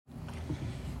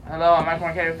Hello, I'm Michael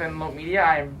Marquette with Envelope Media.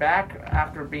 I am back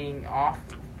after being off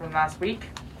from last week.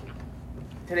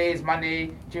 Today is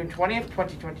Monday, June 20th,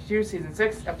 2022, Season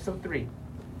 6, Episode 3.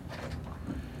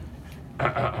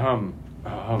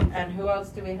 And who else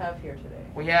do we have here today?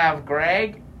 We have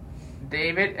Greg,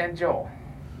 David, and Joel.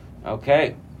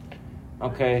 Okay.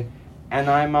 And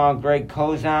I'm Greg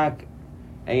Kozak,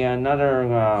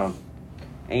 another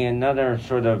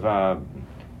sort of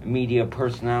media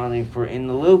personality for In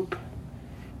the Loop.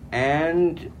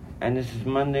 And this is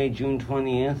Monday, June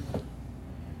 20th.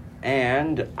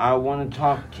 And I want to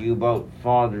talk to you about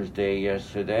Father's Day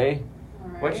yesterday.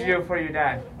 Right. What'd you do for your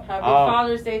dad? Happy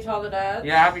Father's Day to all the dads.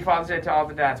 Yeah, happy Father's Day to all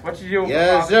the dads. What'd you do for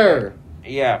Yes, Father's sir.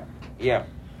 Yeah.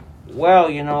 Well,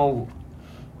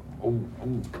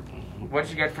 What'd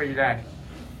you get for your dad?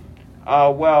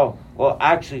 Well,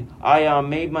 actually, I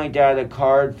made my dad a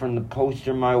card from the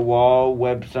Poster My Wall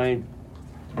website.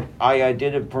 I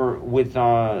did it with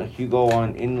Hugo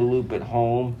on In the Loop at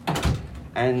home,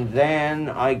 and then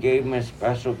I gave him a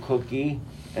special cookie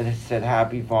that said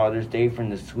Happy Father's Day from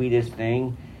The Sweetest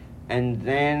Thing, and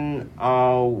then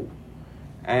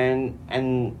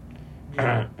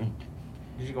Did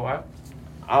you go out?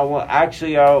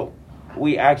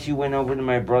 We actually went over to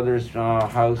my brother's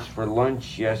house for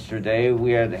lunch yesterday.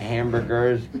 We had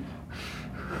hamburgers.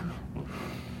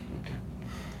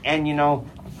 And,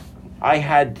 I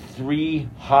had 3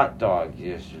 hot dogs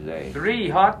yesterday. 3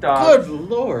 hot dogs. Good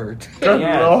Lord. Good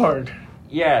Yes. Lord.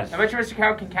 Yes. I bet you Mr.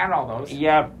 Cow can count all those.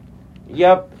 Yep.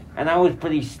 And I was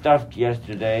pretty stuffed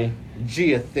yesterday. Do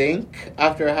you think,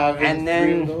 after having And then-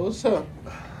 3 of those?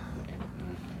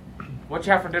 What'd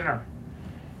you have for dinner?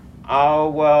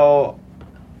 Well,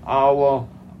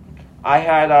 I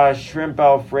had shrimp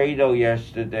Alfredo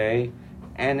yesterday.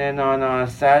 And then on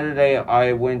Saturday,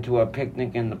 I went to a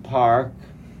picnic in the park.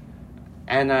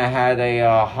 And I had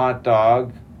a hot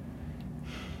dog.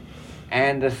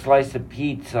 And a slice of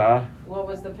pizza. What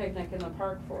was the picnic in the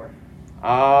park for?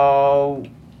 The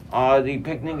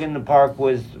picnic in the park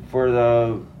was for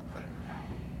the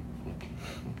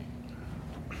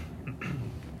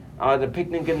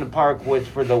picnic in the park was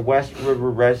for the West River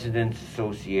Residents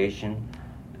Association.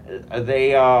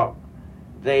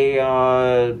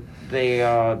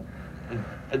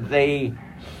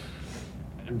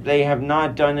 They have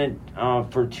not done it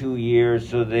for 2 years,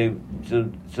 so they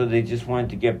just wanted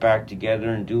to get back together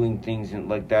and doing things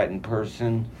like that in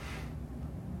person.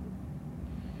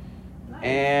 Nice.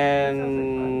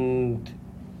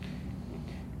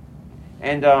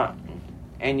 And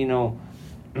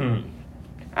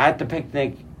at the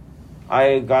picnic,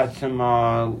 I got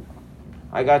some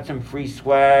free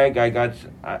swag. I got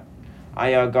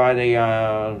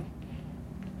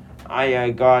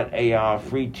a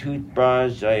free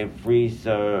toothbrush. I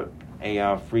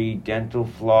have free dental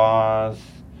floss,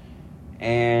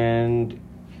 and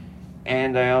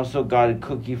I also got a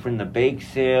cookie from the bake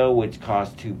sale, which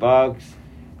cost $2,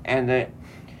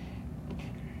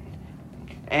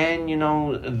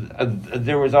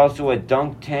 there was also a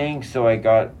dunk tank, so I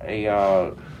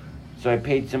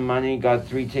paid some money, got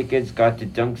 3 tickets, got to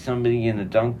dunk somebody in the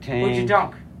dunk tank. Who'd you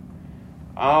dunk?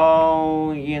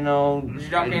 Oh, Did you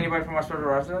dunk anybody from West River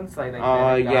Residents? Like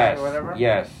yes, or whatever?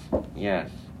 yes.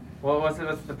 Well, was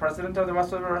it the president of the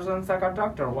West River Residents that got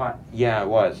dunked, or what? Yeah, it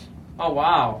was. Oh,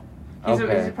 wow. He's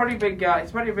Okay. a pretty big guy. He's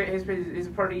a pretty busy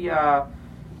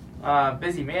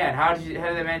man. How did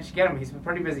they manage to get him? He's a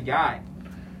pretty busy guy.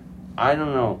 I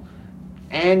don't know.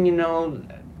 And,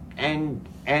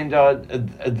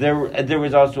 there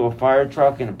was also a fire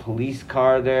truck and a police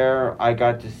car there. I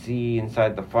got to see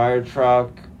inside the fire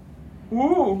truck.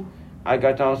 Woo! I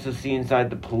got to also see inside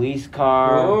the police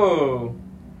car. Whoa!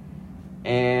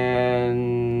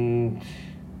 And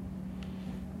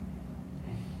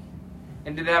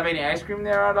did they have any ice cream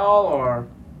there at all, or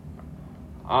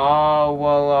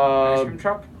ice cream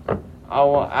truck?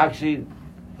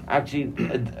 Actually,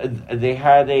 they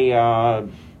had they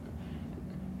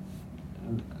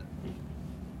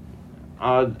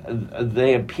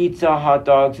had pizza, hot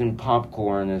dogs, and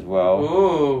popcorn as well.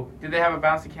 Ooh! Did they have a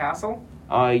bouncy castle?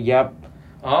 Yep.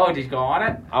 Oh, did you go on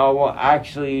it?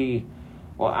 Actually,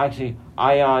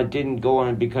 I didn't go on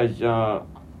it because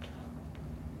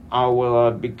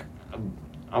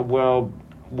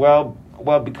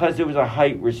because there was a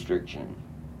height restriction.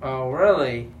 Oh,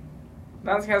 really?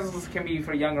 Bouncy castles can be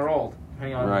for young or old.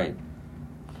 Hang on. Right.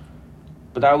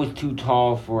 But I was too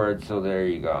tall for it, so there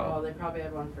you go. Oh, they probably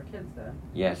had one for kids then.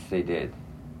 Yes, they did.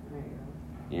 There you go.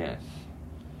 Yes.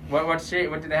 What shape?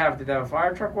 What did they have? Did they have a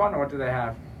fire truck one, or what did they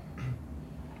have?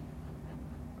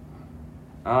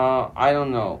 I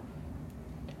don't know.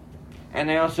 And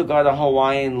I also got a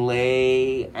Hawaiian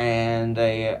lei, and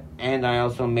I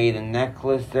also made a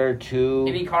necklace there too.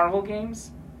 Any carnival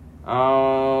games?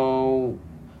 Well,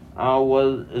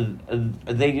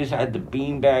 they just had the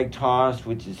beanbag toss,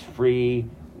 which is free,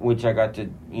 which I got to,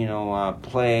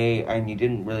 play, and you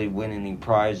didn't really win any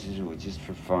prizes, it was just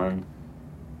for fun.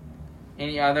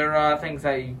 Any other things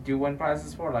that you do win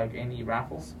prizes for, like any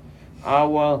raffles?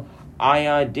 Well,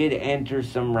 I did enter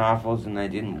some raffles, and I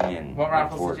didn't win. What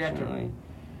raffles did you enter?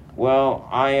 Well,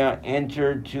 I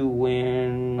entered to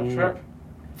win... A trip?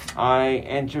 I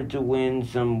entered to win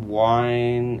some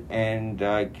wine and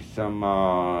some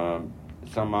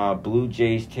Blue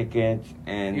Jays tickets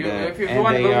and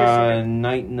a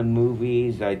night in the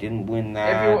movies. I didn't win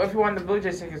that. If you won the Blue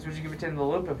Jays tickets, would you give it to In the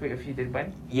Loop if you did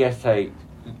win? Yes, I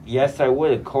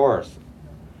would, of course.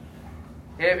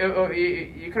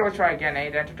 You could always try again,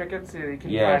 to enter tickets. You can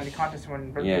find the contest to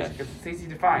win Blue Jays tickets. It's easy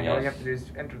to find. All you have to do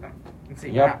is enter them and see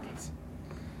what happens.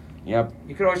 Yep.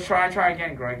 You could always try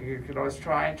again, Greg. You could always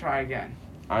try again.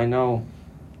 I know.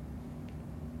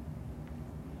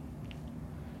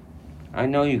 I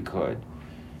know you could.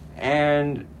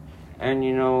 And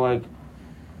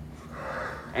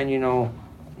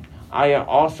I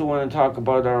also want to talk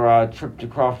about our trip to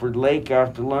Crawford Lake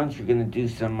after lunch. We're going to do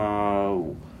some,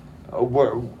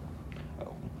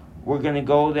 we're going to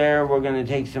go there. We're going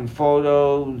to take some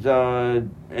photos,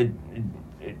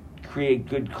 create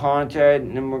good content,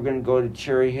 and then we're going to go to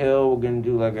Cherry Hill. We're going to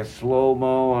do like a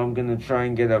slow-mo. I'm going to try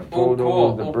and get a photo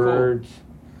of the birds.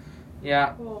 Cool.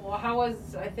 Yeah. Well, how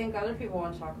was, I think other people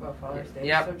want to talk about Father's Day.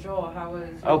 Yep. So Joel, how was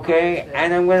Okay,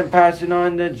 and I'm going to pass it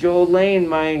on to Joel Lane,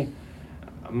 my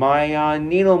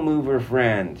needle mover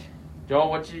friend. Joel,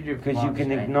 what did you do for Father's Day? Because you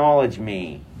can acknowledge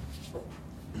me.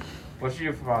 What did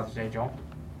you do for Father's Day, Joel?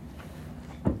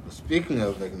 Speaking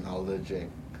of acknowledging,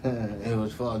 it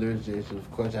was Father's Day, so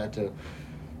of course I had to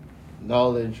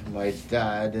acknowledge my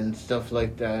dad and stuff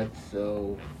like that.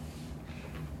 So,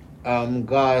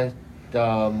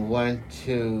 went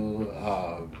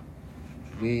to,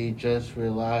 we just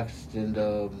relaxed in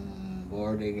the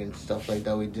morning and stuff like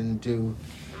that. We didn't do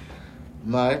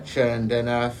much, and then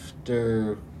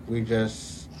after we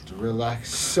just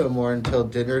relaxed some more until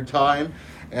dinner time.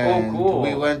 And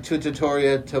we went to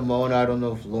Trattoria Timone. I don't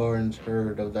know if Lauren's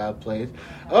heard of that place.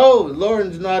 Oh,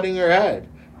 Lauren's nodding her head.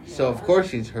 Yeah. So of course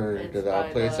she's heard of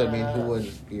that place. Who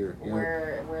was here?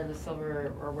 Where the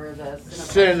silver or where the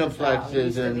Cineplex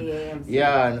is and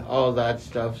and all that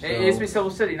stuff. So. It used to be Silver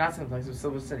City, not Cineplex. It was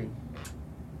Silver City.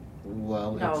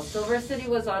 Well, no, Silver City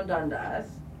was on Dundas,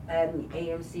 and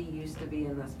AMC used to be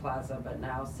in this plaza, but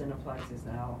now Cineplex is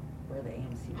now where the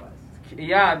AMC was.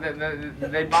 Yeah,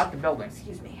 they bought the building.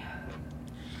 Excuse me.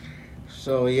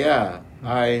 So it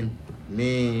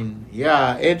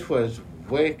was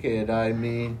wicked.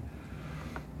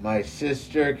 My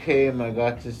sister came. I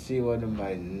got to see one of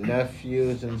my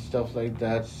nephews and stuff like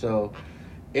that. So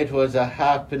it was a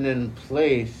happening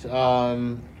place.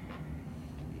 So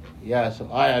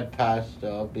I had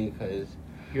pasta because...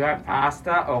 You had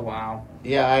pasta? Oh, wow.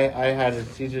 Yeah, I had a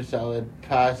Caesar salad,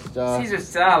 pasta. Caesar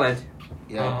salad?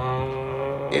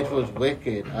 Yeah. It was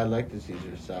wicked. I like the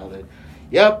Caesar salad.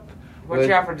 Yep. What'd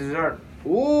you have for dessert?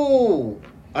 Ooh,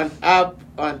 an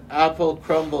apple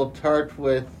crumble tart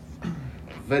with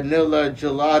vanilla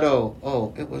gelato.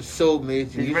 Oh, it was so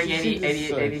amazing. Did you bring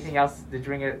anything else? Did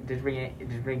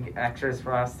you bring extras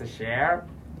for us to share?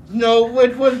 No,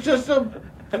 it was just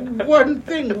one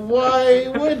thing. Why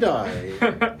would I?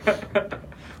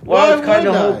 Well, I was kind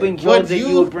of hoping, Joe, that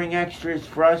you would bring extras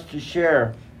for us to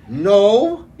share.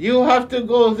 No, you have to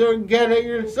go there and get it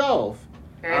yourself.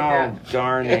 Oh,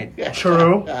 darn it.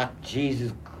 True.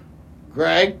 Jesus.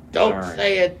 Greg, don't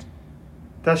say it.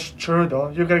 That's true, though.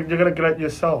 You're gonna get it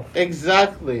yourself.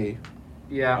 Exactly.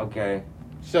 Yeah. Okay.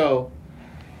 So,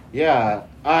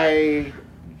 I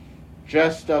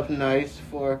dressed up nice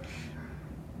for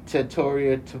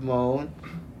Trattoria Timone.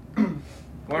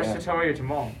 Where's Trattoria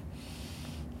Timone?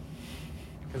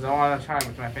 Because I want to try it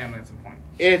with my family at some point.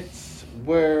 It's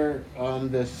where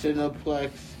the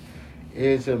Cineplex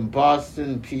is in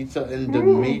Boston, Pizza and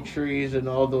Dimitri's and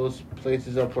all those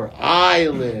places up where I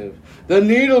live. The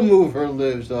Needle Mover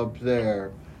lives up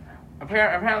there.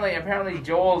 Apparently,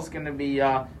 Joel's gonna be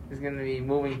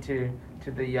moving to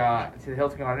the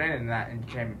Hilton Garden in that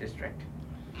entertainment district.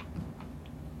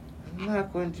 I'm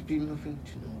not going to be moving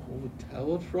to no hotel.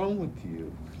 What's wrong with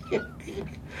you?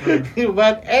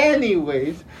 But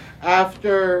anyways,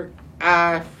 after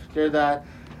that,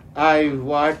 I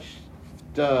watched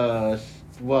the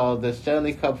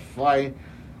Stanley Cup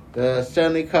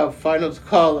Finals.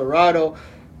 Colorado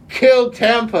killed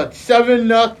Tampa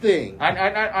 7-0.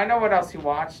 I know what else you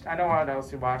watched. I know what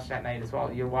else you watched that night as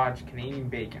well. You watched Canadian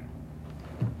Bacon.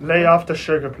 Lay off the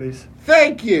sugar, please.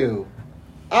 Thank you.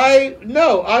 I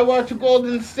watched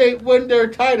Golden State win their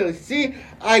title. See,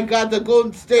 I got the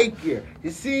Golden State gear.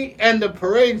 You see, and the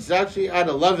parade's actually at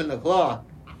 11 o'clock.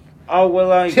 Oh,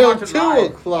 well, Till watch it 2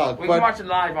 live. o'clock. We but can watch it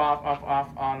live off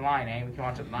online, eh? We can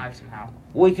watch it live somehow.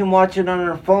 we can watch it on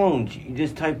our phones. You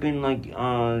just type in, like,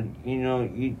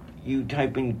 you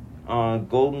type in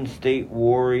Golden State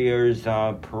Warriors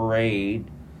parade,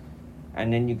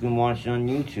 and then you can watch it on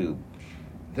YouTube.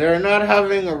 they're not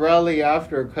having a rally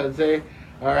after because they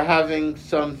are having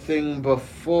something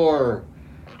before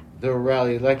the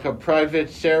rally, like a private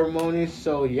ceremony.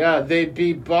 So, yeah, they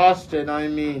beat Boston. I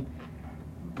mean,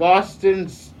 Boston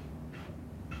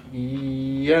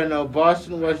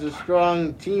was a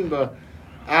strong team, but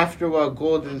after what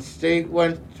Golden State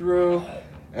went through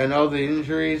and all the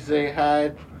injuries they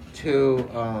had to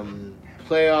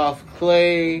playoff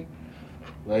Clay,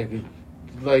 like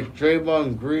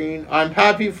Draymond Green. I'm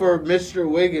happy for Mr.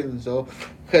 Wiggins, though,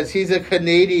 because he's a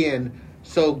Canadian.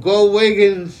 So go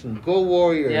Wiggins, go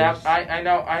Warriors. Yeah, I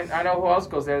know who else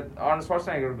goes there. Arnold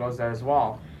Schwarzenegger goes there as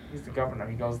well. He's the governor.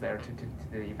 He goes there to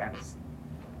the events.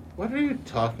 What are you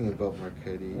talking about,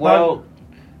 Marchetti? Well,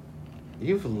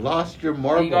 You've lost your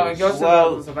marbles. He goes to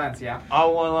Well- those events, yeah.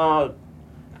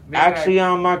 actually,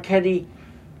 Marchetti,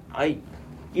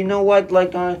 you know what,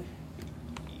 like,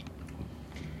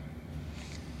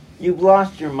 you've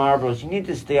lost your marbles. You need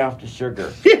to stay off the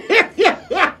sugar.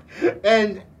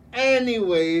 And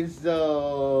anyways,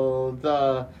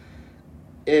 though,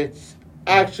 it's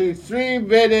actually 3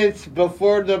 minutes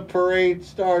before the parade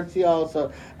starts, y'all.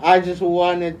 So I just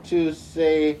wanted to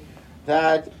say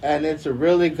that, and it's a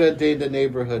really good day in the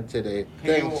neighborhood today.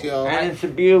 Thanks, y'all. And it's a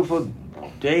beautiful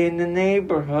day in the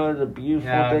neighborhood. A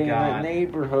beautiful Oh, day in God. the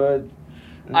neighborhood.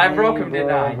 I broke him,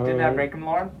 didn't I? Didn't I break him,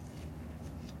 Lauren?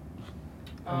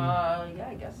 Yeah,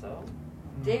 I guess so.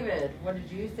 David, what did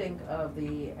you think of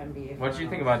the NBA? What did you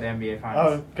think about the NBA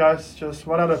finals? Oh, guys, just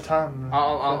one at a time.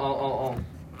 Oh.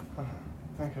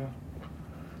 Thank you.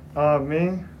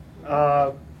 Me?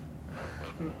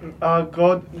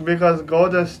 Because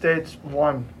Golden State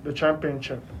won the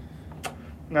championship.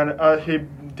 And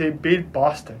they beat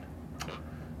Boston.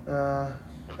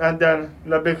 And then,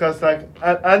 because,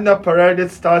 and the parade,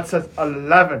 it starts at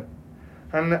 11.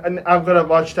 And I'm going to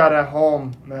watch that at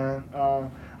home, man.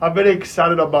 I'm very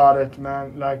excited about it,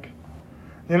 man.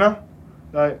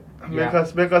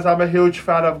 Because I'm a huge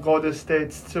fan of Golden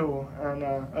State's too, and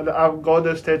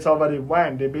Golden State's already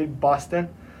won. They beat Boston,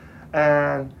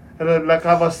 and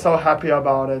I was so happy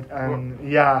about it. And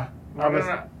We're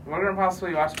gonna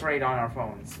possibly watch parade on our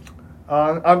phones.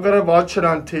 I'm gonna watch it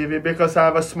on TV because I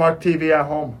have a smart TV at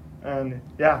home, and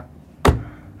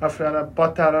after that I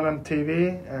put that on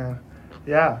TV, and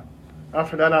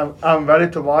after that I'm ready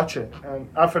to watch it, and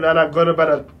after that I go to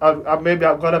bed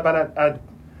I'll go to bed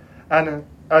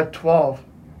at 12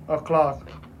 o'clock.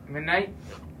 Midnight?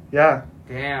 Yeah,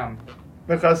 Damn.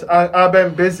 because I've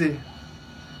been busy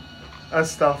and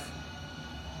stuff.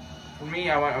 For me,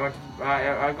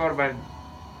 I go to bed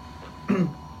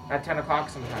at 10 o'clock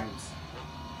sometimes.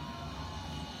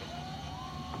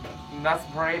 And that's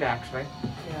the parade, actually.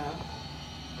 Yeah.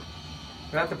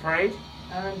 Is that the parade?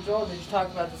 Joel, did you talk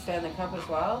about the Stanley Cup as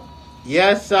well?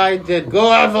 Yes, I did.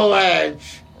 Go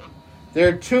Avalanche! There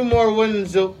are 2 more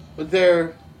wins.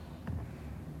 They're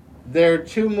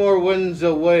 2 more wins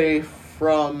away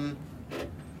from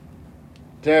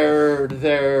their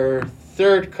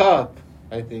 3rd cup,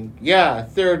 I think. Yeah,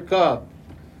 3rd cup.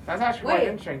 That's actually quite Wait,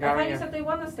 interesting. I thought you said they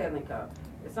won the Stanley Cup.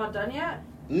 It's not done yet?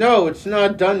 No, it's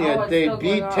not done Oh, yet. it's They still beat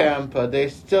going on. Tampa. They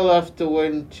still have to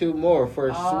win 2 more for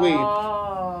a sweep.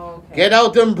 Oh, okay. Get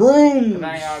out them brooms! Can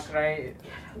I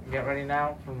get ready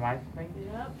now for my thing?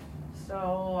 Yep.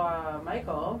 So,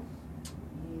 Michael,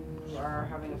 you are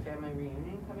having a family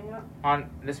reunion coming up? On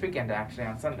this weekend, actually,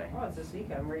 on Sunday. Oh, it's this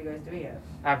weekend. Where are you guys doing it?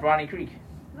 At Bronny Creek.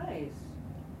 Nice.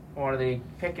 One of the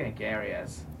picnic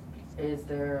areas. Is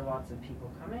there lots of people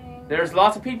coming? There's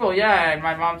lots of people, yeah, and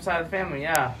my mom's side of the family,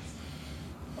 yeah.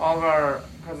 All of our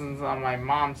cousins on my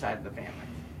mom's side of the family.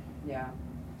 Yeah.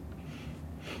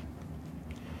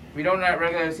 We don't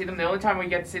regularly see them. The only time we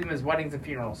get to see them is weddings and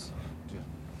funerals.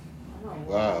 Oh,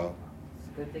 Wow. It's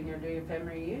a good thing you're doing a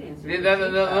family reunion. So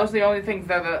Those are the only things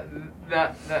that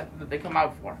they come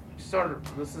out for. Sort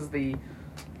of. This is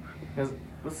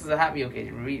a happy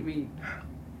occasion. We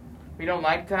don't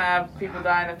like to have people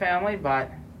die in the family,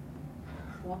 but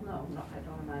Well, no, I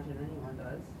don't imagine anyone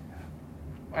does.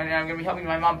 and I'm gonna be helping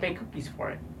my mom bake cookies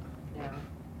for it. Yeah.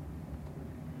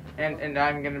 and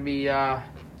I'm gonna be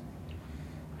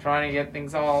trying to get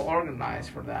things all organized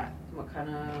for that. What kind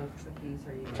of cookies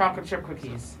are you making? Chocolate chip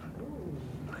cookies. Ooh.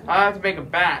 I have to make a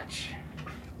batch.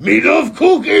 Me love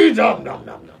cookies. Nom nom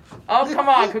nom nom. Oh, come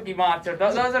on, Cookie Monster.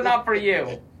 Those are not for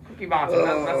you. Cookie Monster,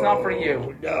 that's not for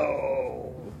you.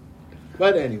 No.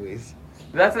 But anyways,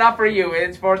 That's not for you.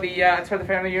 It's for the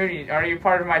family reunion. Are you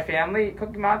part of my family,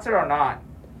 Cookie Monster, or not?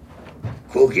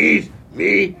 cookies.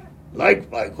 Me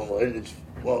like Michael, and it's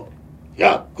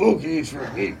yeah, cookies for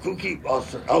me. Cookie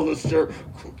Monster, Alistair,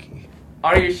 cookie.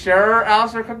 Are you sure,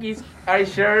 Alistair Cookies? Are you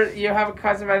sure you have a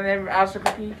cousin by the name of Alistair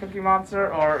Cookie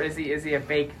Monster, or is he a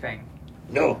fake thing?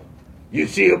 No, you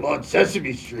see him on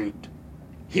Sesame Street.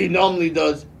 He normally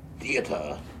does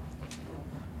theater.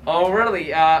 Oh, really?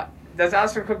 Does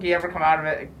Alistair Cookie ever come out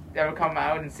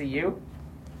and see you?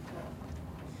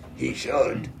 He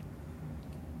should.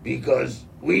 Because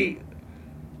we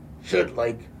should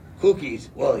like cookies.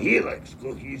 Well, he likes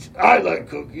cookies. I like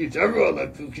cookies. Everyone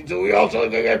likes cookies. So we also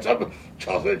gonna get some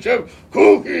chocolate chip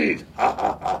cookies.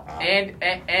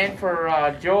 And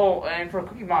for Joel and for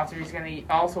Cookie Monster, he's gonna eat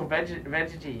also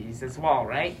veggies as well,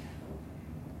 right?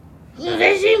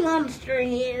 Veggie monster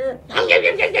here.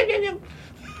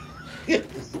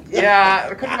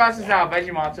 Yeah, Cookie Monster's now a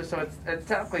veggie monster, so it's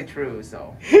technically true.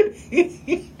 So.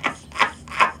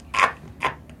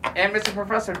 And Mr.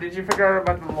 Professor, did you figure out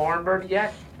about the Lauren bird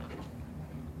yet?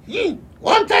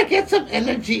 Once I get some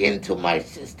energy into my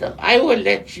system, I will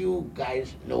let you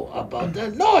guys know about the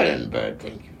Lauren bird.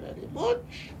 Thank you very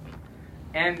much.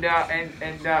 And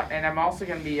I'm also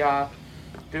gonna be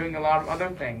doing a lot of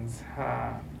other things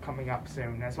coming up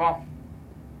soon as well.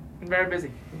 I'm very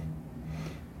busy.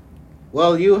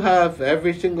 Well, you have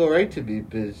every single right to be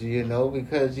busy, you know,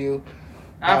 because you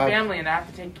I have family, and I have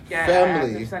to take I have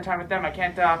to spend time with them. I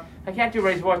can't do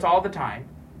Raise Voice all the time.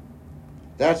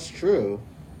 That's true.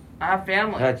 I have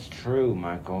family. That's true,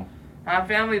 Michael. I have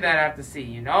family that I have to see.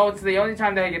 You know, it's the only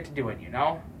time that I get to do it. You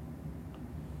know.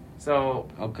 So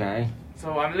Okay.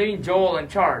 I'm leaving Joel in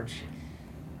charge.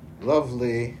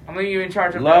 Lovely. I'm leaving you in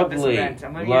charge of this Lovely. event.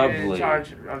 I'm leaving you in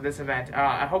charge of this event.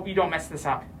 I hope you don't mess this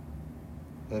up.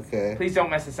 Okay. Please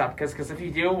don't mess this up, because if you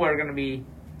do, you're gonna be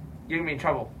in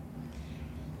trouble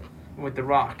with the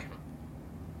Rock.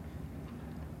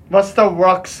 What's the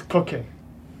Rock's cooking?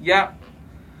 Yep.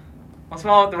 We'll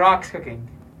smell what the Rock's cooking.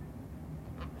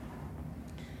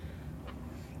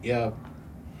 Yeah.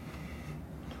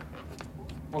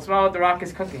 We'll smell what the Rock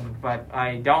is cooking, but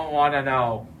I don't want to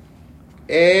know.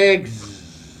 Exactly.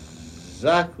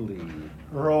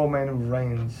 Roman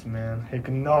Reigns, man.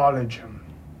 Acknowledge him.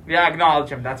 Yeah, acknowledge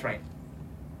him. That's right.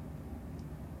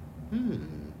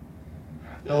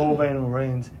 Roman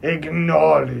Reigns,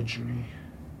 acknowledge me.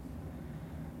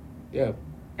 Yeah.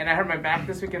 And I hurt my back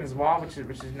this weekend as well, which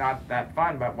is not that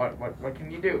fun. But what can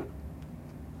you do?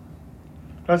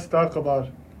 Let's talk about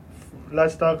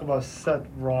Seth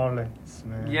Rollins,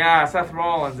 man. Yeah, Seth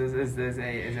Rollins is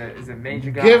a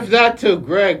major guy. Give that to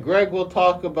Greg. Greg will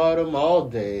talk about him all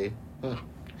day.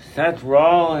 Seth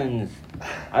Rollins.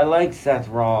 I like Seth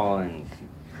Rollins.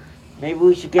 Maybe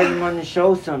we should get him on the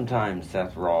show sometime,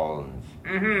 Seth Rollins.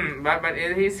 But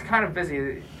he's kind of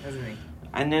busy, isn't he?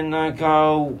 And then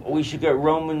we should get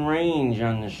Roman Reigns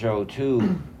on the show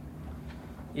too.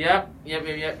 Yep.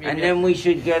 And then we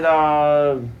should get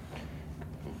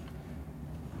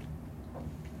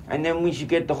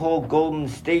the whole Golden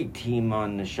State team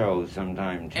on the show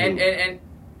sometime too. And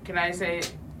can I say,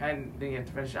 I didn't get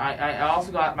to finish. I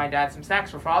also got my dad some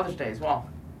snacks for Father's Day as well,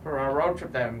 for a road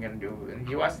trip that I'm gonna do in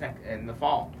the U.S. in the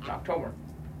fall, in October.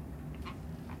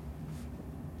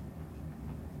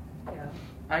 Yeah.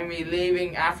 I'm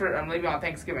leaving on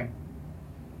Thanksgiving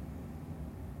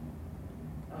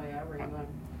Oh yeah, where you going?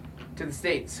 to the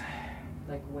States.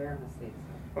 Like where in the States?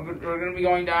 We're gonna be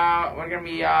going down. We're gonna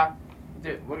be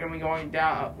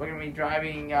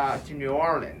driving to New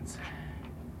Orleans.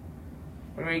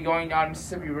 We're gonna be going down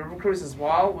Mississippi River Cruise as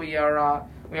well. We have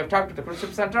talked with the Cruise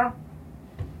Ship Center.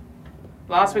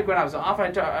 Last week when I was off, I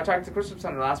talked to the Cruise Ship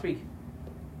Center last week.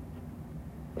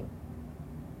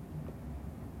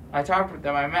 I talked with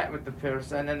them. I met with the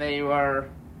person, and they were.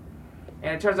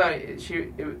 And it turns out it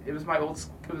was my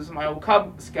old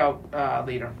Cub Scout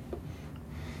leader.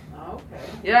 Oh, okay.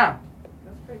 Yeah.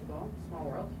 That's pretty cool. Small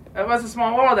world. It was a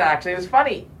small world, actually. It was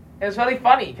funny. It was really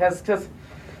funny because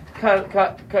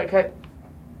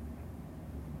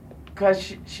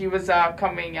she was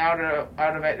coming out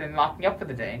of it and locking up for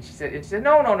the day, and she said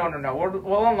no,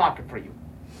 we'll unlock it for you.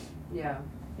 Yeah.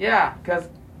 Yeah, because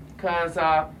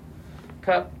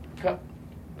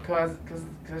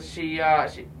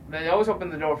they always open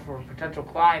the door for potential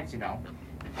clients, you know.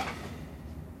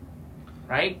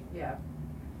 right? Yeah.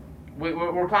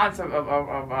 We're clients of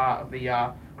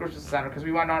the Christmas Center because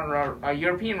we went on a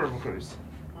European river cruise.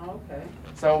 Oh, okay.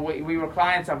 So we were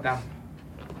clients of them.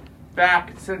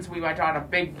 Back since we went on a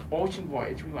big ocean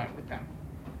voyage, we went with them.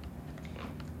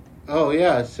 Oh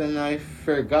yes, and I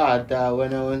forgot that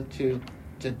when I went to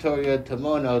Trattoria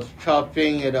Timone, I was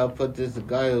chopping it up with this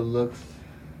guy who looks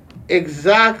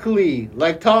exactly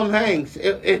like Tom Hanks.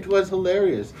 It was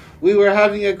hilarious. We were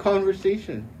having a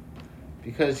conversation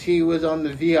because he was on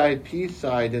the VIP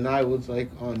side and I was like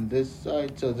on this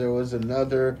side, so there was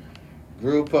another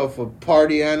group of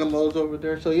party animals over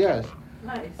there. So yes,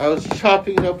 Nice. I was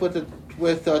chopping it up with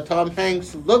Tom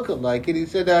Hanks lookalike, and he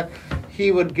said that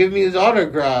he would give me his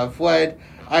autograph when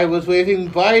I was waving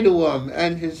bye to him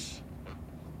and his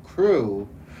crew.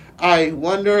 I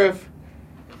wonder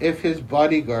if his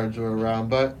bodyguards were around,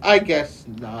 but I guess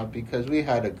not, because we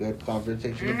had a good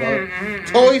conversation about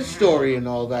Toy Story and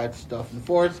all that stuff, and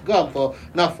Forrest Gump. Well,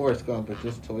 not Forrest Gump, but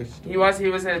just Toy Story. He was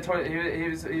in a toy. He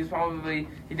was probably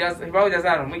he probably does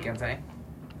that on weekends, eh?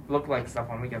 Look like stuff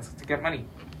on weekends to get money.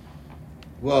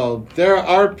 Well, there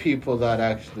are people that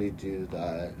actually do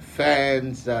that.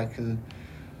 Fans that can,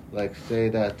 like, say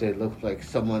that they look like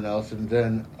someone else, and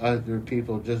then other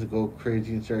people just go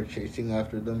crazy and start chasing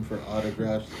after them for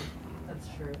autographs. That's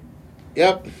true.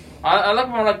 Yep. I look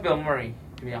more like Bill Murray,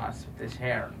 to be honest, with his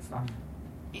hair and stuff.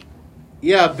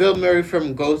 Yeah, Bill Murray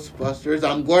from Ghostbusters.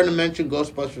 I'm going to mention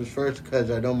Ghostbusters first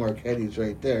because I know Marquette's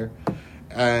right there.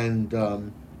 And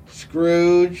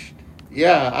Scrooge.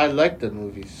 Yeah, I like the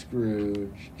movie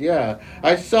Scrooge. Yeah,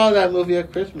 I saw that movie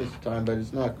at Christmas time, but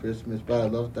it's not Christmas, but I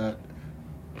love that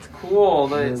It's cool.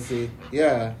 But it's, movie.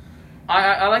 Yeah.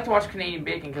 I like to watch Canadian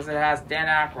Bacon because it has Dan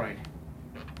Aykroyd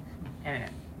in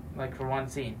it, like for one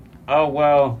scene. Oh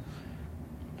well,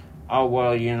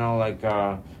 you know, like,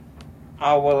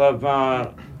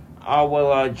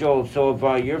 Joel, so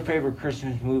if your favorite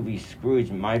Christmas movie,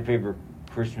 Scrooge, my favorite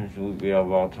Christmas movie of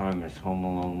all time is Home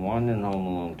Alone 1 and Home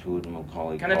Alone 2 with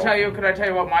Macaulay Could I tell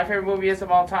you what my favorite movie is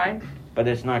of all time? But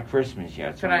it's not Christmas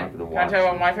yet, so I'm not going to Can watch I tell you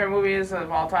what it. my favorite movie is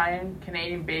of all time?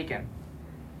 Canadian Bacon.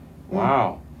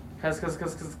 Wow.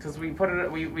 Because we put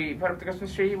up the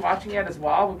Christmas tree watching it as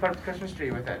well. We put up the Christmas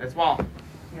tree with it as well.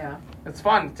 Yeah. It's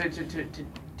fun to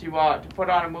put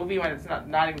on a movie when it's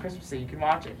not even Christmassy. You can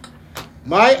watch it.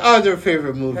 My other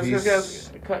favorite movies.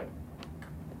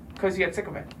 Because you get sick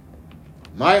of it.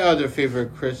 My other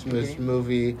favorite Christmas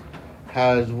movie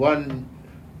has two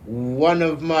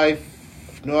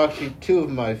of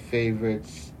my favorite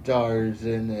stars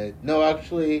in it. No,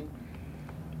 actually,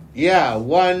 yeah,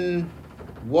 one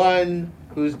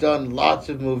who's done lots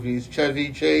of movies,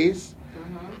 Chevy Chase,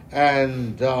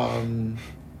 and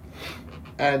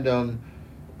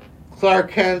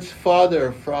Clark Kent's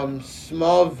father from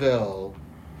Smallville.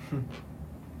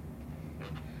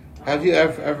 Have you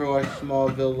ever watched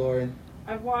Smallville, Lauren?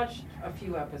 I've watched a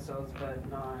few episodes, but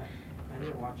I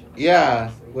didn't watch it. Yeah,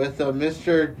 honestly. with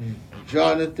Mr.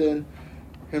 Jonathan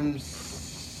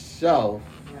himself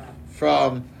Yeah.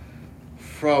 from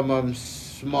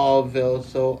Smallville.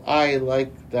 So I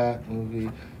like that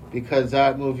movie because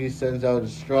that movie sends out a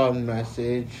strong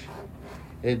message.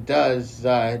 It does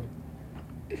that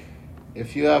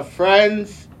if you have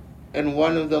friends and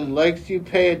one of them likes you,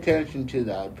 pay attention to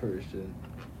that person,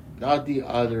 not the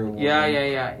other one.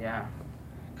 Yeah.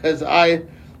 Because I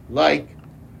like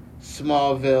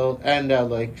Smallville and I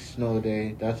like Snow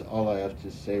Day. That's all I have to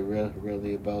say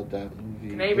really about that movie.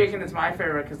 Canadian Bacon is my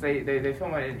favorite because they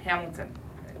film it in Hamilton,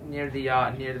 near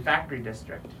the factory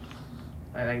district.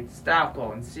 Like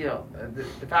Stalco and Seal,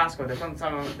 Dofasco. They filmed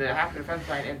some of the half defense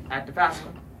line at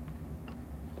Dofasco,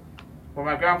 where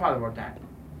my grandfather worked at.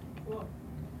 Cool.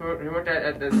 He worked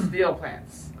at the steel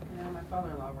plants. Yeah, my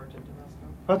father-in-law worked at Tabasco.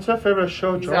 What's your favorite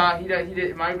show, Joe? He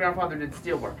did. My grandfather did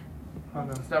steel work.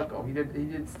 Okay. Stelco. He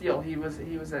did steel. He was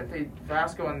at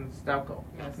Vasco and Stelco.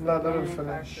 Yes. No, that was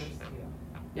manufactures finished. steel.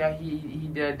 Yeah, he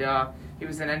did. He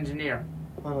was an engineer.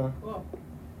 Okay. Cool.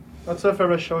 What's your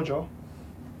favorite show, Joe?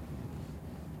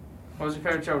 What was your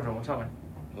favorite show, Joel? Tell me.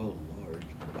 Oh Lord,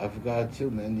 I've got too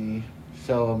many.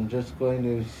 So I'm just going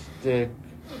to stick.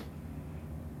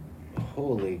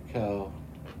 Holy cow!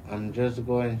 I'm just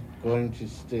going to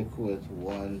stick with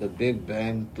one. The Big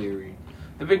Bang Theory.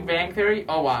 The Big Bang Theory.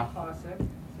 Oh wow. Classic.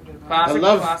 It's a good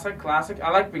one. Classic.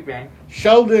 I like Big Bang.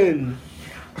 Sheldon.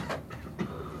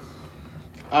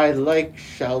 I like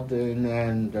Sheldon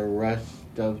and the rest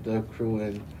of the crew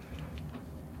and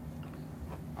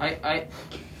I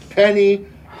Penny,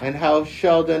 and how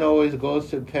Sheldon always goes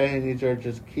to Penny's or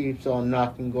just keeps on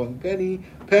knocking, going Penny,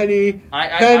 Penny,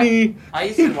 Penny. I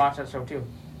used to watch that show too.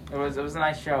 It was a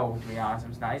nice show, to be honest. It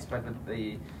was nice, but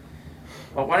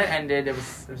but when it ended, it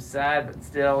was sad. But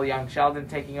still, young Sheldon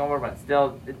taking over, but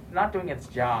still, it's not doing its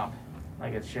job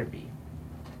like it should be.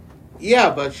 Yeah,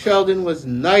 but Sheldon was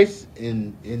nice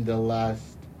in the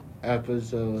last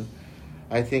episode,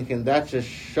 I think, and that's a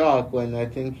shock when I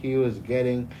think he was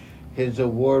getting his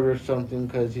award or something,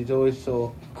 because he's always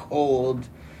so cold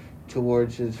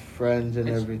towards his friends and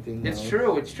everything. It's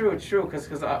true.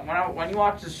 Because when you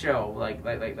watch the show, like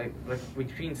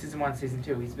between season 1 and season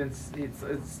 2,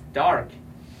 it's dark.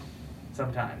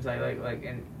 Sometimes,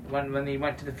 and when he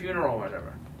went to the funeral or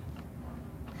whatever,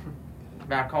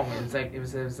 back home, it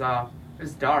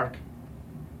was dark.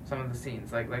 Some of the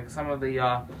scenes, like some of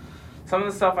the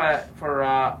stuff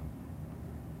for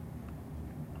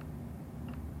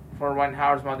when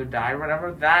Howard's mother died or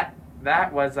whatever, that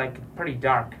was like pretty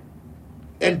dark.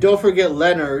 And don't forget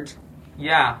Leonard.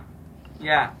 Yeah.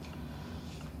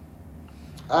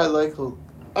 I like.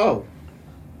 Oh,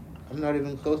 I'm not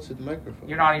even close to the microphone.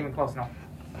 You're not even close, no.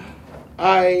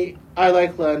 I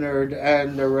like Leonard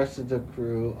and the rest of the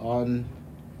crew on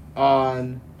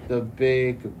the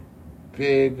Big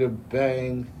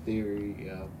Bang Theory.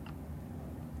 Yeah.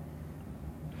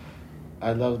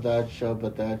 I love that show,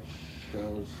 but that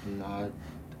show's not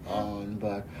on.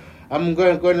 But I'm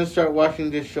going to start watching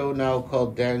this show now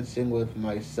called Dancing with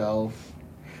Myself.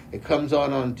 It comes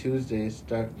on Tuesdays.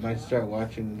 Might start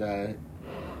watching that.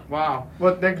 Wow.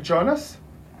 What, Nick Jonas?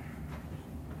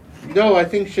 No, I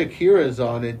think Shakira's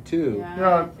on it too.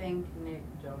 Yeah, I think Nick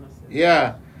Jonas is.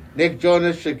 Yeah, Nick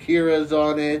Jonas, Shakira's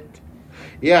on it.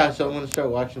 Yeah, so I'm gonna start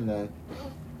watching that.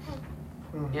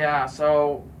 Yeah.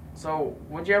 So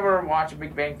would you ever watch a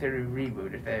Big Bang Theory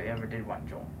reboot if they ever did one,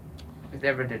 Joel? If they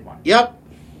ever did one. Yep,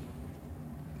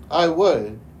 I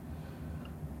would.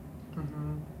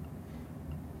 Mm-hmm.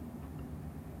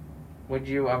 Would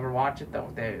you ever watch it though?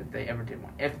 If they ever did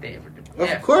one. If they ever did one.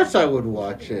 Of course, I would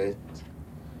watch it.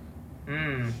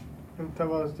 That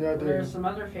was the other. There's some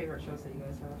other favorite shows that you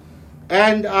guys have.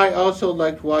 And I also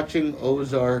liked watching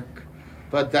Ozark,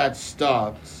 but that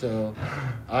stopped. So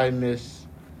I miss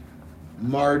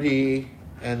Marty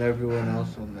and everyone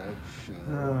else on that show.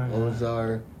 Oh, yeah.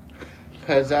 Ozark,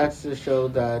 because that's the show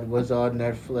that was on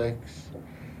Netflix,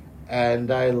 and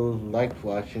I liked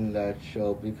watching that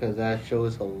show because that show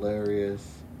is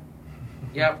hilarious.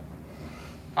 Yep.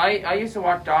 I used to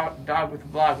watch Dog with a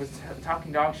Blog. It was a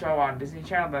talking dog show on Disney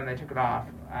Channel. Then they took it off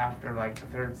after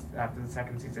the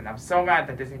second season. I was so mad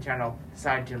that Disney Channel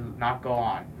decided to not go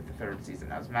on with the third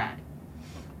season. I was mad.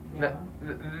 Yeah.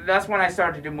 That's when I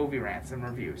started to do movie rants and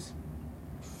reviews.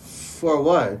 For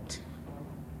what?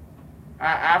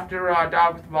 After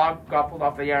Dog with a Blog got pulled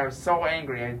off the air, I was so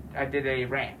angry. I did a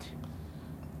rant.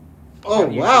 Oh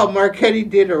On wow, YouTube. Marchetti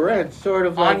did a rant, sort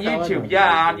of like On how I YouTube, know.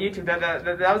 yeah, on YouTube.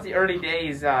 That was the early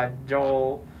days,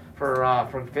 Joel,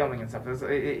 for filming and stuff.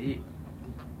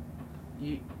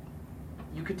 You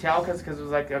could tell because it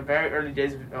was like a very early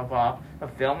days of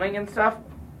filming and stuff.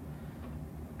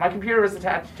 My computer was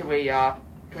attached to an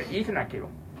Ethernet cable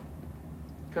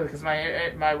because my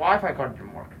Wi-Fi card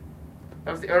didn't work.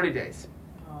 That was the early days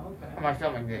Oh, okay. of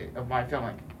my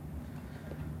filming.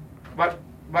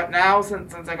 But now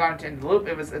since I got into the loop,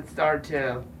 it started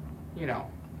to,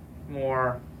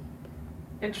 more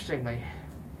interestingly.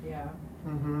 Yeah.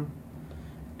 Mm-hmm.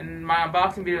 And my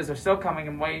unboxing videos are still coming.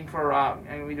 I'm waiting for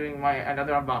and we're doing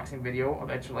another unboxing video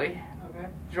eventually. Okay.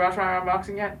 Did you watch my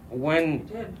unboxing yet? You When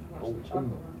did. Watch the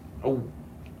chocolate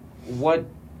one.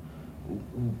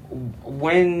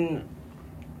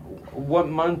 what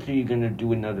month are you gonna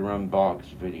do another unbox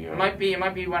video? It might be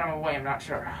when I'm away. I'm not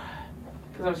sure.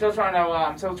 Because I'm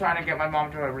still trying to get my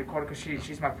mom to record because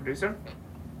she's my producer.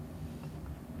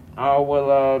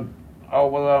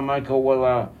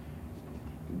 Michael,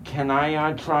 can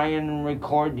I try and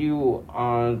record you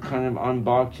kind of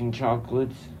unboxing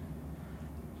chocolates?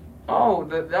 Oh,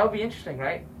 that would be interesting,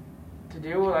 right? To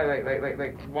do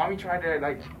like want me try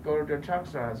to go to the truck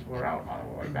store as we're out on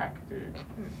the way back. That'd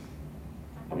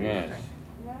be Yes. interesting.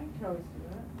 Yeah, I can always do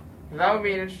that. That would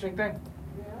be an interesting thing.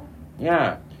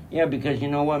 Yeah, because you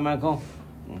know what, Michael?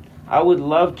 I would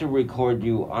love to record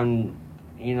you on,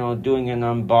 doing an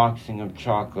unboxing of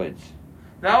chocolates.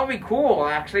 That would be cool,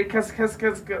 actually. Cause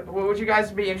would you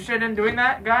guys be interested in doing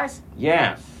that, guys?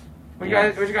 Yes. Would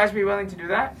Yes. you guys be willing to do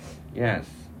that? Yes.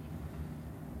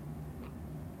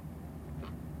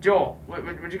 Joel,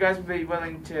 would you guys be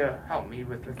willing to help me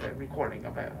with the recording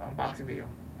of an unboxing video?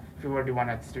 If we were to do one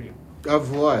at the studio.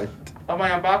 Of what? Of my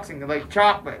unboxing, like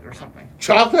chocolate or something.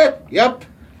 Chocolate? Yep.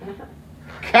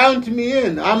 Count me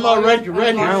in. I'm already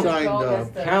ready Count- signed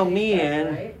up. Count me in.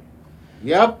 Right?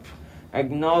 Yep.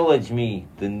 Acknowledge me,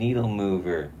 the needle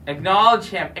mover. Acknowledge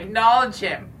him. Acknowledge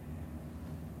him.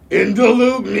 In the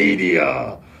Loop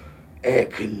Media,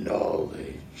 acknowledge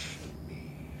me.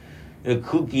 The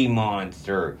Cookie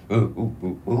Monster.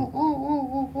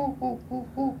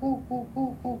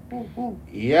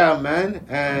 Yeah, man.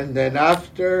 And then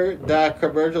after that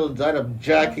commercial done, I'm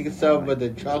jacking some of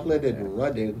the chocolate and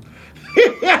running.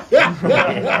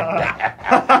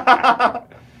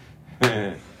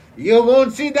 You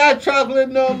won't see that chocolate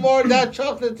no more. That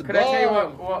chocolate's Could I tell you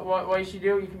gone. what you should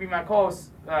do? You can be my co-host,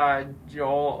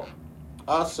 Joel.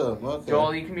 Awesome. Okay.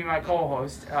 Joel, you can be my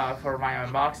co-host for my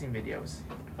unboxing videos.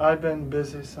 I've been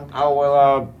busy sometimes.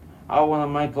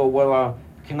 Michael,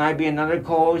 can I be another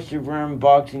co-host for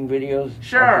unboxing videos?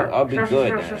 Sure. I'll be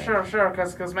good. Sure.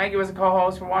 Because Maggie was a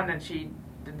co-host for one, and she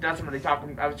doesn't really talk.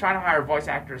 I was trying to hire voice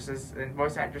actresses and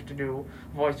voice actors to do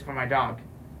voice for my dog.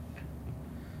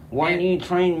 Why don't you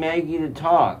train Maggie to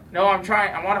talk? No, I'm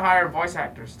trying. I want to hire voice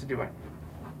actors to do it.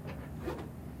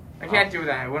 I can't do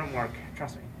that. It wouldn't work.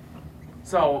 Trust me.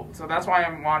 So that's why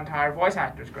I want to hire voice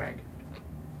actors, Greg.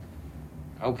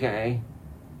 Okay.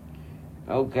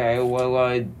 Michael,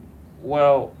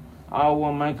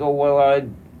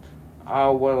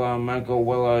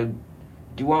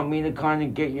 do you want me to kind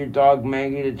of get your dog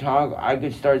Maggie to talk? I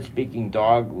could start speaking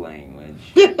dog language.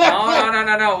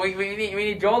 No. We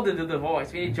need Joel to do the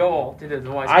voice. We need Joel to do the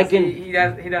voice. He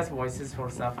does voices for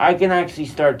stuff. I can actually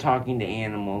start talking to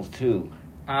animals too.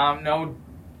 No,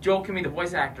 Joel can be the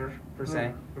voice actor per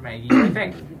se for Maggie. What do you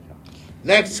think?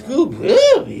 Next scoop.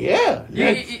 Oh, yeah.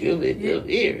 Next scoop. Yeah.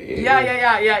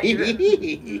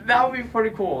 That would be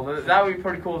pretty cool. That would be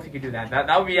pretty cool if you could do that.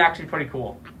 That would be actually pretty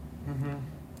cool. Mm-hmm.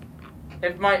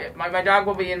 If my dog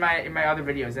will be in my other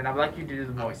videos, and I'd like you to do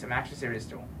the voice. I'm actually serious,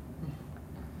 Joel.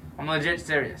 I'm legit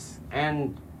serious.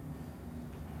 And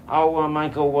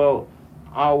Michael,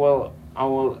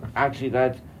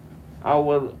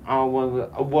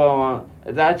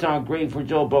 that's not great for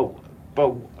Joel,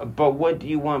 but what do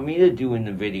you want me to do in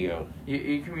the video?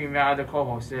 You can be my other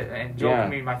co-host, and Joel can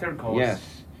be my third co-host.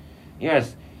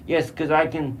 Yes, because I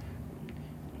can.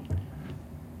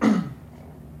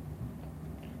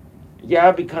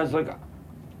 Yeah, because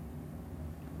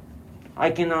I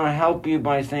can help you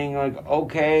by saying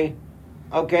okay,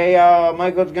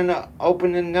 Michael's gonna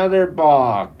open another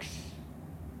box.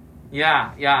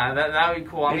 Yeah, that would be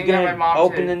cool. I'm He's gonna get my mom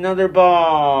open another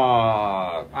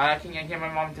box. I can get my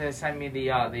mom to send me the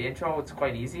intro. It's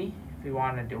quite easy if you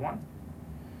want to do one.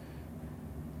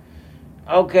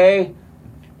 Okay,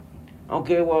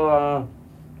 well,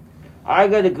 I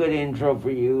got a good intro for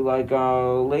you.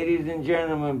 Ladies and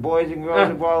gentlemen, boys and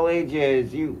girls of all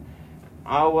ages,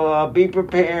 I will be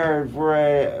prepared for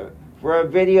a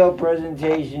video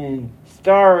presentation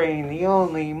starring the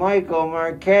only Michael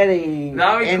Marchetti in cool.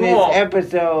 this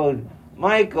episode.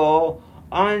 Michael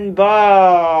Unbox.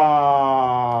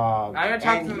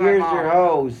 And here's your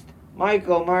host,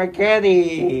 Michael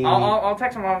Marchetti. I'll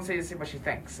text my mom and see what she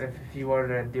thinks if you were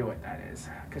to do it. That is,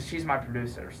 because she's my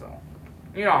producer, so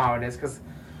you know how it is. Because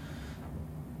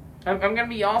I'm gonna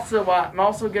be I'm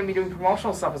also gonna be doing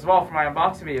promotional stuff as well for my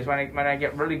unboxing videos when I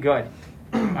get really good.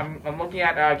 I'm looking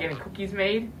at getting cookies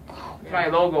made with my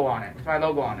logo on it.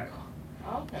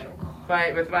 Okay.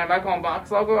 With my Michael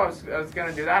Unbox logo, I was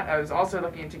gonna do that. I was also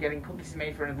looking into getting cookies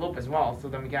made for In the Loop as well, so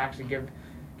then we can actually give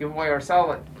away or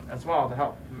sell it as well to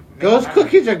help. Those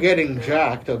cookies are getting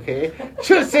jacked, okay?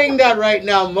 Just saying that right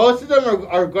now. Most of them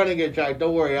are going to get jacked.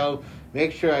 Don't worry, I'll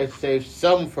make sure I save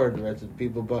some for the rest of the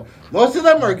people. But most of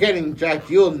them are getting jacked.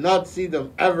 You'll not see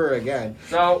them ever again.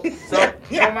 So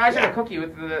imagine a cookie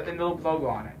with the In the Loop logo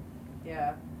on it.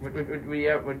 Yeah.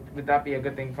 Would that be a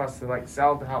good thing for us to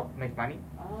sell to help make money?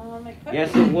 It could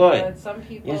Yes, be, it would. But some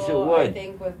people, Yes, it would. I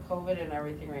think with COVID and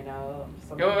everything right now,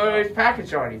 It's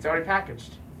packaged already. It's already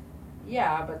packaged.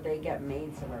 yeah, but they get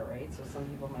made somewhere, right? So some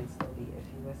people might still be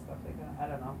iffy with stuff like that. I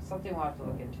don't know. Something we'll have to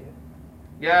look into.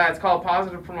 Yeah, it's called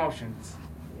Positive Promotions.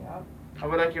 Yeah. I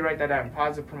would like you to write that down.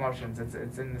 Positive Promotions.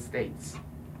 It's in the States.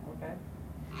 Okay.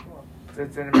 Cool.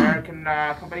 It's an American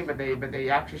company, but they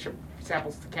actually ship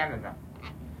samples to Canada.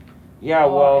 Yeah,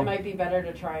 It well, might be better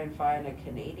to try and find a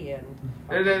Canadian.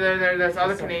 There's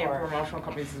other to Canadian support. promotional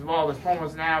companies as well. There's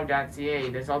promosnow.ca.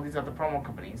 There's all these other promo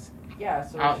companies. Yeah,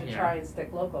 so Out we should here. try and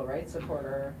stick local, right?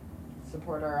 Support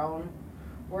our own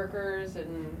workers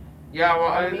and. Yeah, well,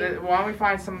 I mean- why don't we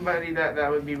find somebody that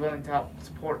would be willing to help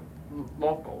support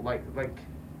local, like.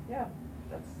 Yeah,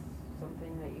 that's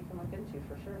something that you can look into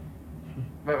for sure.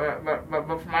 But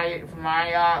for my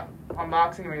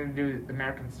unboxing, we're gonna do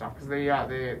American stuff because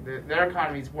their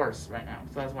economy's worse right now.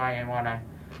 So that's why I want to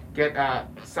get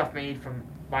stuff made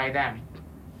by them.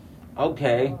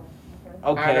 Okay.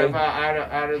 out Okay.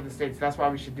 of the States. That's why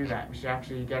we should do that. We should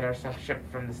actually get our stuff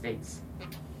shipped from the States.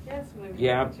 Yes, maybe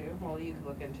Yeah. look into. Well, you could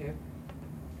look into.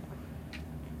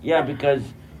 Yeah, because.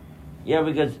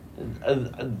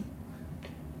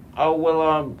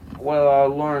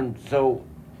 Lauren. So,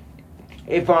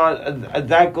 if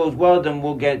that goes well, then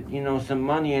we'll get some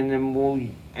money, and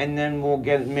then we'll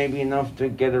get maybe enough to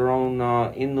get our own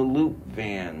in the loop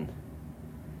van,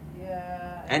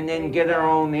 Yeah. and then get our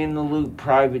own in the loop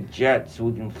private jet so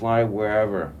we can fly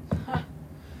wherever.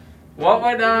 What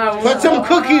would Put some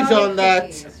cookies on that.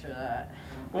 Cookies for that.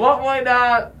 what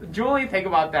would Julie think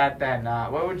about that then?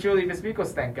 What would Julie Vispicos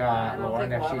think, I don't Lauren,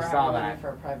 think if we'll she ever saw have money that? for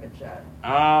a private jet.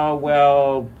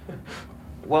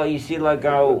 Well, you see, like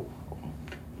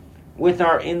with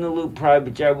our in the loop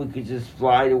private jet, we could just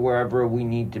fly to wherever we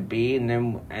need to be,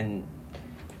 and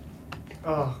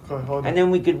Oh, God, hold on.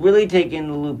 then we could really take in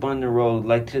the loop on the road,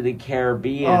 like to the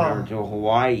Caribbean or to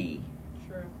Hawaii.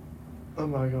 True. Oh,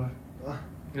 my God.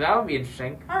 That would be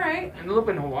interesting. All right. In the loop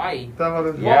in Hawaii. That would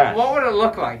have... Yeah. What would it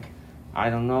look like? I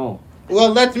don't know. Well,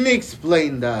 let me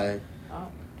explain that. Yeah.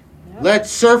 Let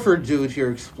Surfer Dude here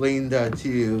explain that to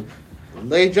you.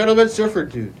 Ladies and gentlemen, Surfer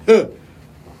Dude.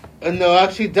 No,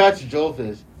 actually, that's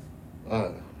Jolvis.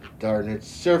 Darn it.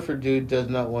 Surfer Dude does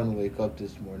not want to wake up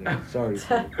this morning. Sorry,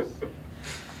 folks.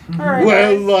 All right.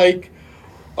 Well, guys. like,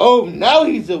 oh, now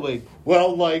he's awake.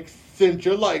 Well, like, since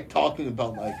you're, like, talking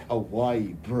about, like,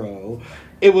 Hawaii, bro,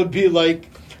 it would be, like,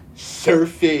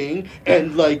 surfing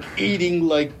and, like, eating,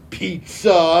 like,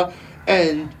 pizza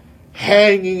and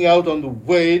hanging out on the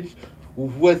waves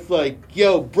with, like,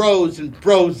 yo, bros and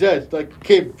brosettes. Like,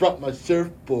 came brought my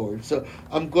surfboard. So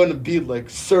I'm going to be, like,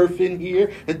 surfing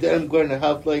here, and then I'm going to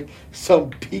have, like, some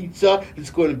pizza. It's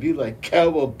going to be, like,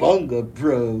 cowabunga,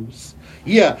 bros.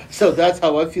 Yeah, so that's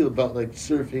how I feel about, like,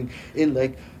 surfing in,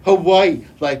 like, Hawaii.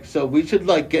 Like, so we should,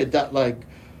 like, get that, like,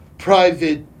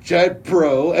 private jet,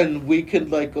 bro, and we can,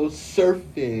 like, go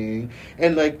surfing.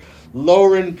 And, like,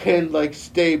 Lauren can, like,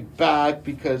 stay back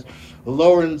because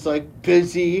Lauren's, like,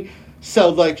 busy. So,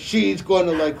 like, she's going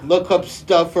to, like, look up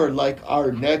stuff for, like,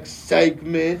 our next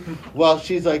segment while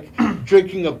she's, like,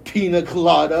 drinking a pina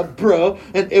colada, bro.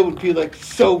 And it would be, like,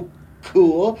 so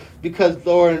cool because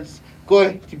Lauren's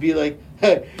going to be like,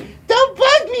 hey, don't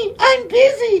bug me, I'm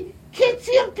busy. Can't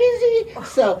see I'm busy.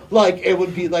 So, like, it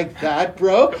would be like that,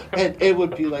 bro. And it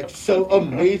would be, like, so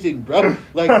amazing, bro.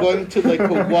 Like, going to, like,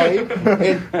 Hawaii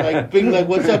and, like, being like,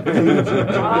 what's up, dude?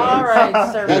 All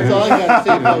right, sir. That's all I got to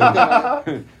say about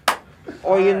that.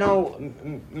 Or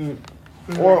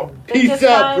or Think Peace it's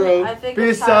out, time- bro. I think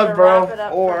Peace it's time out, to bro. wrap it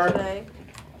up Or- for today.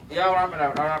 Yeah, I'll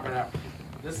wrap it up.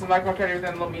 This is Michael Kennedy with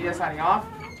Little Media signing off.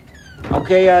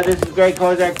 okay, this is Greg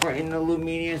Kozak for In the Loop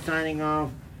Media signing off.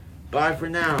 Bye for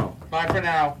now, Bye for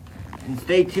now. and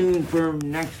stay tuned for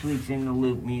next week's In the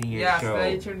Loop Media Yeah, show.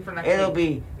 stay tuned for next It'll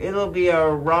week. be a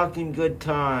rocking good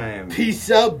time. Peace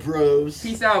out, bros.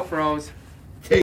 Peace out, bros.